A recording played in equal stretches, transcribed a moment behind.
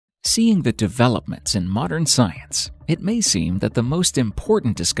Seeing the developments in modern science, it may seem that the most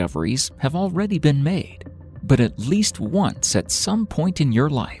important discoveries have already been made. But at least once at some point in your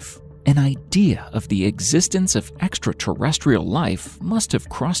life, an idea of the existence of extraterrestrial life must have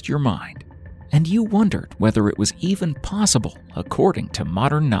crossed your mind, and you wondered whether it was even possible according to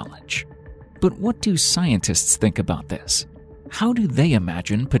modern knowledge. But what do scientists think about this? How do they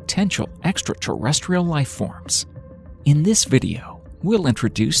imagine potential extraterrestrial life forms? In this video, we'll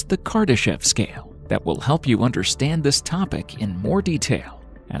introduce the Kardashev Scale that will help you understand this topic in more detail,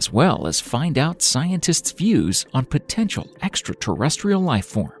 as well as find out scientists' views on potential extraterrestrial life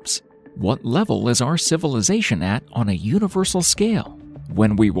forms. What level is our civilization at on a universal scale?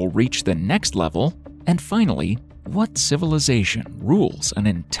 When we will reach the next level? And finally, what civilization rules an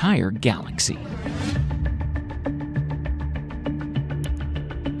entire galaxy?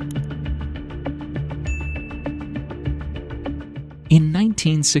 In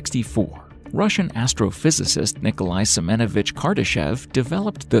 1964, Russian astrophysicist Nikolai Semenovich Kardashev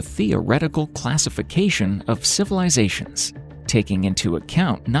developed the theoretical classification of civilizations, taking into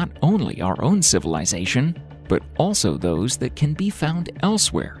account not only our own civilization, but also those that can be found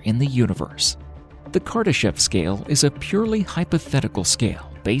elsewhere in the universe. The Kardashev Scale is a purely hypothetical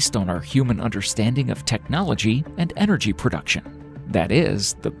scale based on our human understanding of technology and energy production. That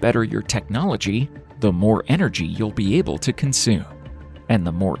is, the better your technology, the more energy you'll be able to consume. And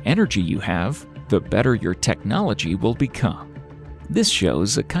the more energy you have, the better your technology will become. This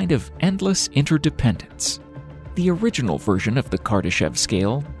shows a kind of endless interdependence. The original version of the Kardashev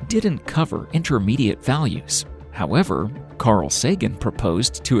scale didn't cover intermediate values. However, Carl Sagan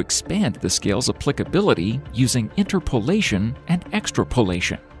proposed to expand the scale's applicability using interpolation and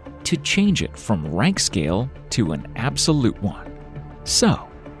extrapolation to change it from rank scale to an absolute one. So,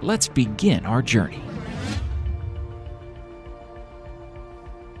 let's begin our journey.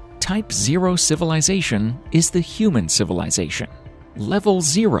 Type 0 civilization is the human civilization. Level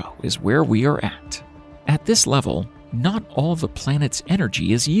 0 is where we are at. At this level, not all the planet's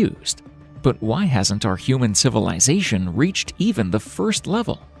energy is used. But why hasn't our human civilization reached even the first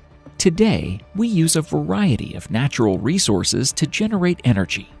level? Today, we use a variety of natural resources to generate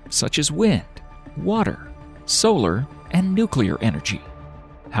energy, such as wind, water, solar, and nuclear energy.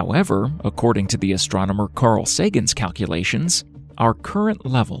 However, according to the astronomer Carl Sagan's calculations, our current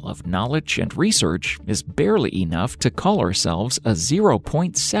level of knowledge and research is barely enough to call ourselves a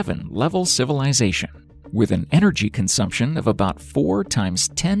 0.7 level civilization, with an energy consumption of about 4 times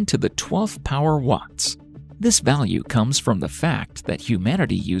 10 to the 12th power watts. This value comes from the fact that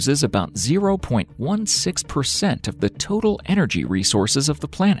humanity uses about 0.16% of the total energy resources of the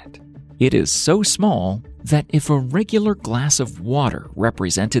planet. It is so small that if a regular glass of water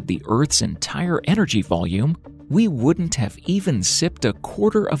represented the Earth's entire energy volume, we wouldn't have even sipped a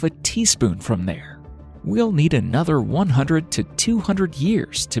quarter of a teaspoon from there. We'll need another 100 to 200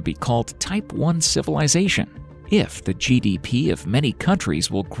 years to be called Type 1 civilization, if the GDP of many countries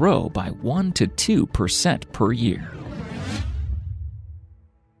will grow by 1 to 2% per year.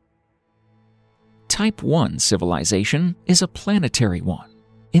 Type 1 civilization is a planetary one.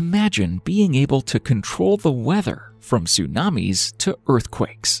 Imagine being able to control the weather from tsunamis to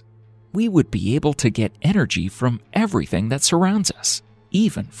earthquakes. We would be able to get energy from everything that surrounds us,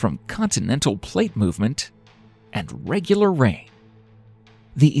 even from continental plate movement and regular rain.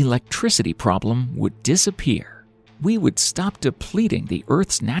 The electricity problem would disappear. We would stop depleting the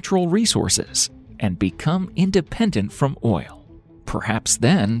Earth's natural resources and become independent from oil. Perhaps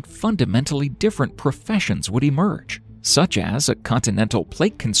then, fundamentally different professions would emerge, such as a continental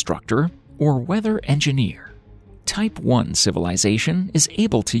plate constructor or weather engineer. Type 1 civilization is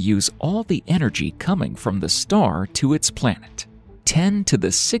able to use all the energy coming from the star to its planet, 10 to the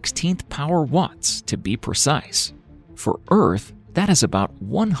 16th power watts to be precise. For Earth, that is about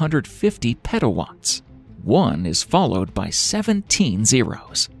 150 petawatts. 1 is followed by 17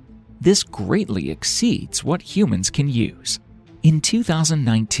 zeros. This greatly exceeds what humans can use. In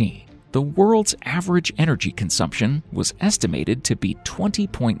 2019, the world's average energy consumption was estimated to be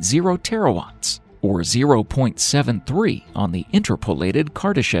 20.0 terawatts, or 0.73 on the interpolated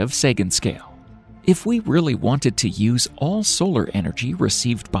Kardashev scale. If we really wanted to use all solar energy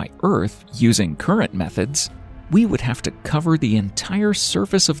received by Earth using current methods, we would have to cover the entire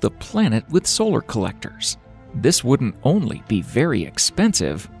surface of the planet with solar collectors. This wouldn't only be very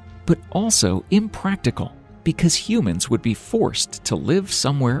expensive, but also impractical, because humans would be forced to live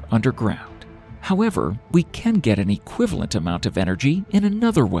somewhere underground. However, we can get an equivalent amount of energy in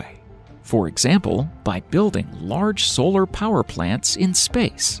another way. For example, by building large solar power plants in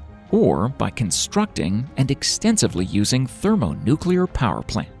space. or by constructing and extensively using thermonuclear power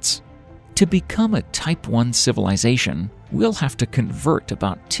plants. To become a Type 1 civilization, we'll have to convert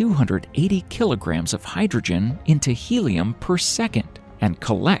about 280 kilograms of hydrogen into helium per second and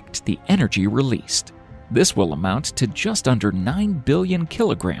collect the energy released. This will amount to just under 9 billion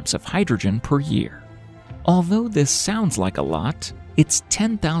kilograms of hydrogen per year. Although this sounds like a lot, it's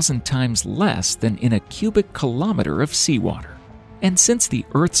 10,000 times less than in a cubic kilometer of seawater. And since the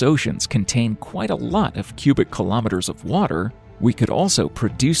Earth's oceans contain quite a lot of cubic kilometers of water, we could also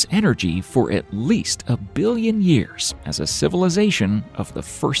produce energy for at least 1 billion years as a civilization of the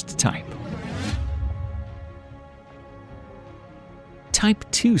first type. Type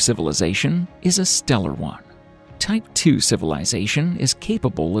 2 civilization is a stellar one. Type 2 civilization is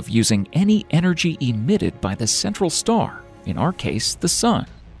capable of using any energy emitted by the central star, in our case the Sun,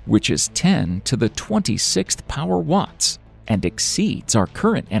 which is 10 to the 26th power watts, and exceeds our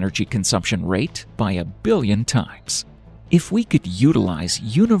current energy consumption rate by 1 billion times. If we could utilize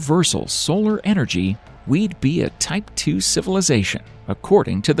universal solar energy, we'd be a Type 2 civilization,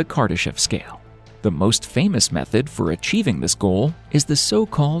 according to the Kardashev Scale. The most famous method for achieving this goal is the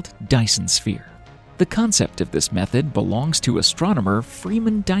so-called Dyson sphere. The concept of this method belongs to astronomer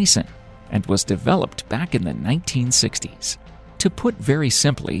Freeman Dyson and was developed back in the 1960s. To put very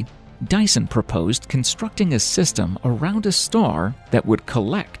simply, Dyson proposed constructing a system around a star that would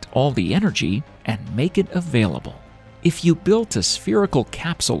collect all the energy and make it available. If you built a spherical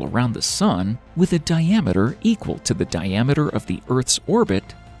capsule around the Sun with a diameter equal to the diameter of the Earth's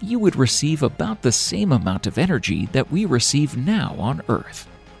orbit, you would receive about the same amount of energy that we receive now on Earth.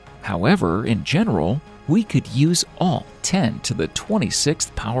 However, in general, we could use all 10 to the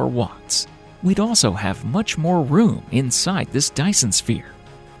 26th power watts. We'd also have much more room inside this Dyson sphere.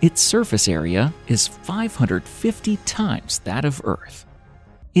 Its surface area is 550 times that of Earth.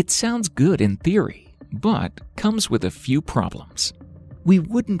 It sounds good in theory, but comes with a few problems. We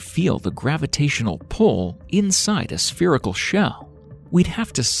wouldn't feel the gravitational pull inside a spherical shell. We'd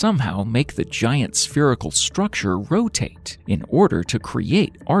have to somehow make the giant spherical structure rotate in order to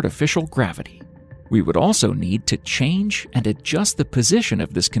create artificial gravity. We would also need to change and adjust the position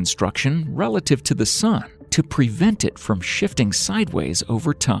of this construction relative to the Sun to prevent it from shifting sideways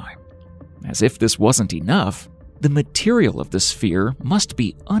over time. As if this wasn't enough, the material of the sphere must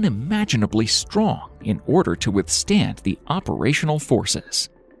be unimaginably strong in order to withstand the operational forces.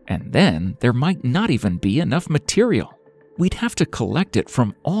 And then there might not even be enough material. We'd have to collect it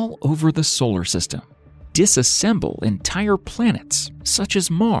from all over the solar system, disassemble entire planets such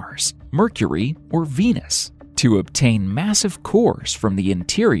as Mars, Mercury, or Venus to obtain massive cores from the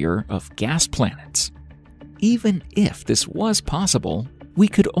interior of gas planets. Even if this was possible, we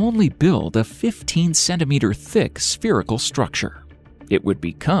could only build a 15-centimeter thick spherical structure. It would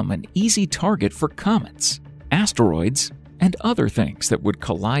become an easy target for comets, asteroids, and other things that would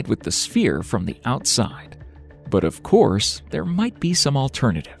collide with the sphere from the outside. But of course, there might be some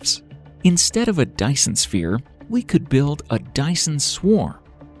alternatives. Instead of a Dyson sphere, we could build a Dyson swarm.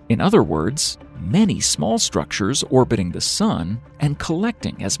 In other words, many small structures orbiting the Sun and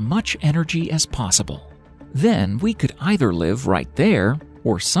collecting as much energy as possible. Then we could either live right there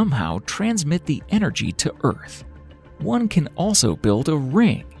or somehow transmit the energy to Earth. One can also build a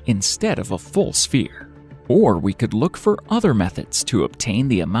ring instead of a full sphere. Or we could look for other methods to obtain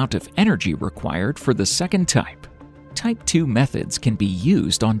the amount of energy required for the second type. Type 2 methods can be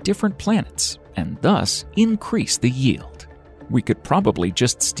used on different planets and thus increase the yield. We could probably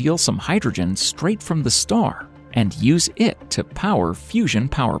just steal some hydrogen straight from the star and use it to power fusion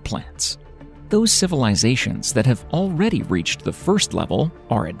power plants. Those civilizations that have already reached the first level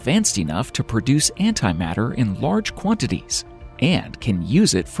are advanced enough to produce antimatter in large quantities and can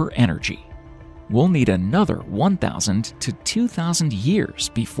use it for energy. We'll need another 1,000 to 2,000 years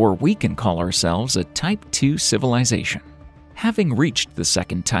before we can call ourselves a Type 2 civilization. Having reached the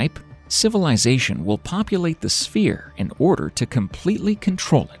second type, civilization will populate the sphere in order to completely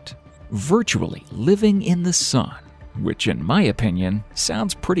control it, virtually living in the Sun, which in my opinion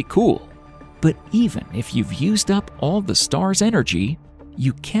sounds pretty cool. But even if you've used up all the star's energy,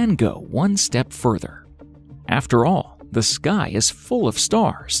 you can go one step further. After all, the sky is full of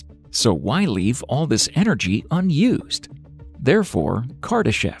stars, so why leave all this energy unused? Therefore,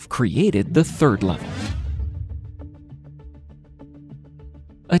 Kardashev created the third level.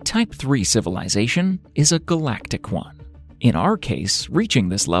 A Type 3 civilization is a galactic one. In our case, reaching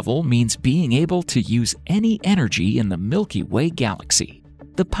this level means being able to use any energy in the Milky Way galaxy.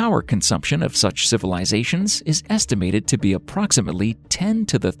 The power consumption of such civilizations is estimated to be approximately 10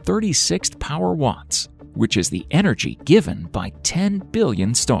 to the 36th power watts. which is the energy given by 10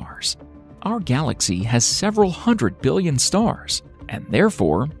 billion stars. Our galaxy has several hundred billion stars, and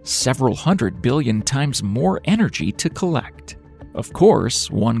therefore several hundred billion times more energy to collect. Of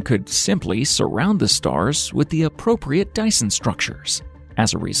course, one could simply surround the stars with the appropriate Dyson structures.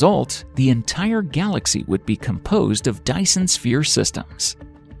 As a result, the entire galaxy would be composed of Dyson sphere systems.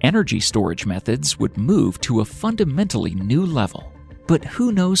 Energy storage methods would move to a fundamentally new level. But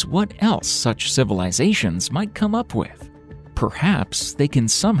who knows what else such civilizations might come up with? Perhaps they can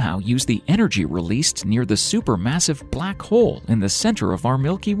somehow use the energy released near the supermassive black hole in the center of our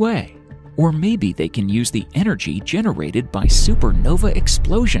Milky Way. Or maybe they can use the energy generated by supernova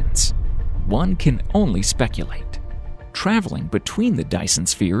explosions. One can only speculate. Traveling between the Dyson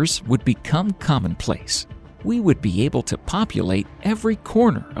spheres would become commonplace. We would be able to populate every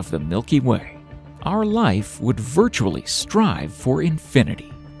corner of the Milky Way. Our life would virtually strive for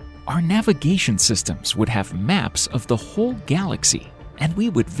infinity. Our navigation systems would have maps of the whole galaxy, and we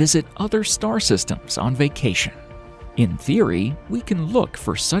would visit other star systems on vacation. In theory, we can look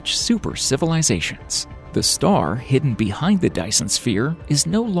for such super civilizations. The star hidden behind the Dyson sphere is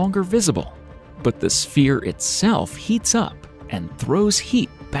no longer visible, but the sphere itself heats up and throws heat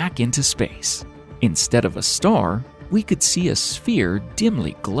back into space. Instead of a star, we could see a sphere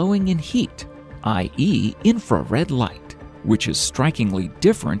dimly glowing in heat, i.e. infrared light, which is strikingly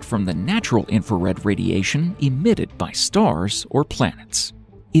different from the natural infrared radiation emitted by stars or planets.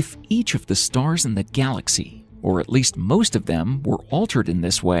 If each of the stars in the galaxy, or at least most of them, were altered in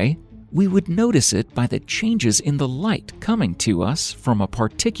this way, we would notice it by the changes in the light coming to us from a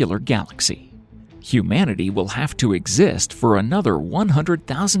particular galaxy. Humanity will have to exist for another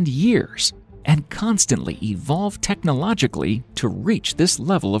 100,000 years and constantly evolve technologically to reach this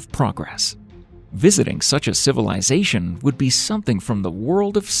level of progress. Visiting such a civilization would be something from the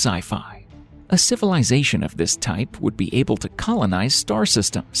world of sci-fi. A civilization of this type would be able to colonize star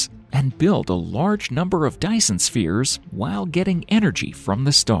systems and build a large number of Dyson spheres while getting energy from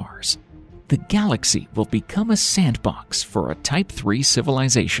the stars. The galaxy will become a sandbox for a Type 3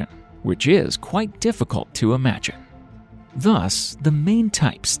 civilization, which is quite difficult to imagine. Thus, the main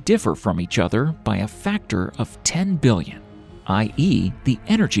types differ from each other by a factor of 10 billion, i.e. the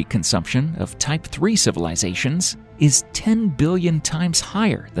energy consumption of Type 3 civilizations is 10 billion times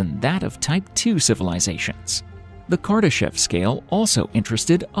higher than that of Type 2 civilizations. The Kardashev Scale also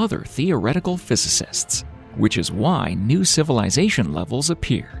interested other theoretical physicists, which is why new civilization levels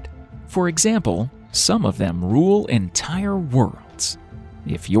appeared. For example, some of them rule entire worlds.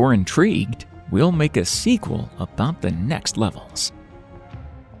 If you're intrigued, we'll make a sequel about the next levels.